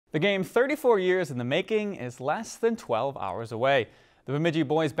The game 34 years in the making is less than 12 hours away. The Bemidji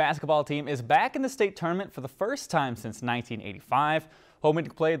boys basketball team is back in the state tournament for the first time since 1985, hoping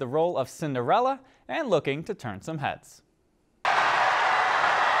to play the role of Cinderella and looking to turn some heads.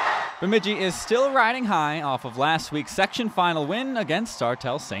 Bemidji is still riding high off of last week's section final win against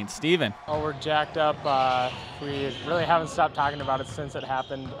Sartell St. Stephen. Oh, we're jacked up. We really haven't stopped talking about it since it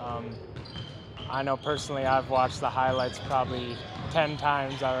happened. I know personally I've watched the highlights probably 10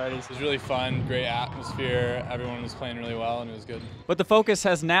 times already. It was really fun, great atmosphere, everyone was playing really well and it was good. But the focus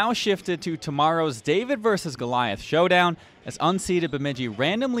has now shifted to tomorrow's David versus Goliath showdown as unseeded Bemidji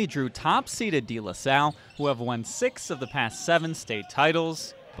randomly drew top-seeded De La Salle, who have won 6 of the past 7 state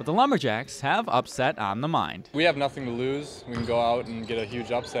titles. But the Lumberjacks have upset on the mind. We have nothing to lose. We can go out and get a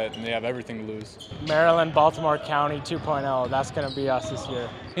huge upset, and they have everything to lose. Maryland, Baltimore County 2.0, that's going to be us this year.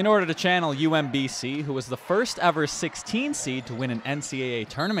 In order to channel UMBC, who was the first ever 16 seed to win an NCAA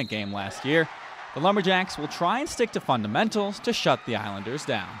tournament game last year, the Lumberjacks will try and stick to fundamentals to shut the Islanders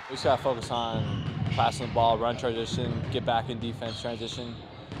down. We just got to focus on passing the ball, run transition, get back in defense transition.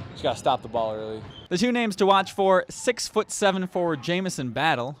 Just got to stop the ball early. The two names to watch for: 6'7" forward Jamison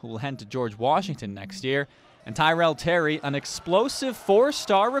Battle, who will head to George Washington next year, and Tyrell Terry, an explosive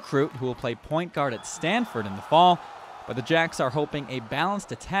 4-star recruit who will play point guard at Stanford in the fall. But the Jacks are hoping a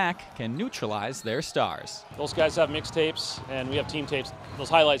balanced attack can neutralize their stars. Those guys have mixtapes and we have team tapes. Those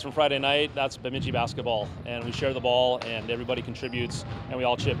highlights from Friday night, that's Bemidji basketball. And we share the ball and everybody contributes and we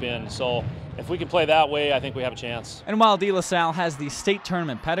all chip in. So if we can play that way, I think we have a chance. And while De La Salle has the state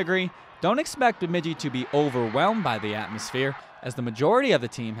tournament pedigree, don't expect Bemidji to be overwhelmed by the atmosphere, as the majority of the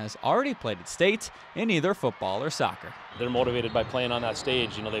team has already played at state in either football or soccer. They're motivated by playing on that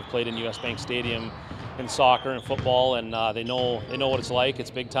stage. You know, they've played in US Bank Stadium in soccer and football, and they know what it's like. It's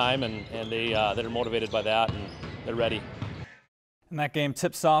big time, and they're motivated by that, and they're ready. And that game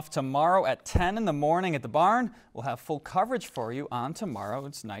tips off tomorrow at 10 in the morning at the barn. We'll have full coverage for you on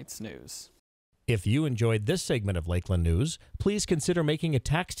tomorrow's night's news. If you enjoyed this segment of Lakeland News, please consider making a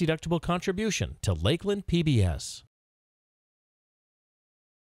tax-deductible contribution to Lakeland PBS.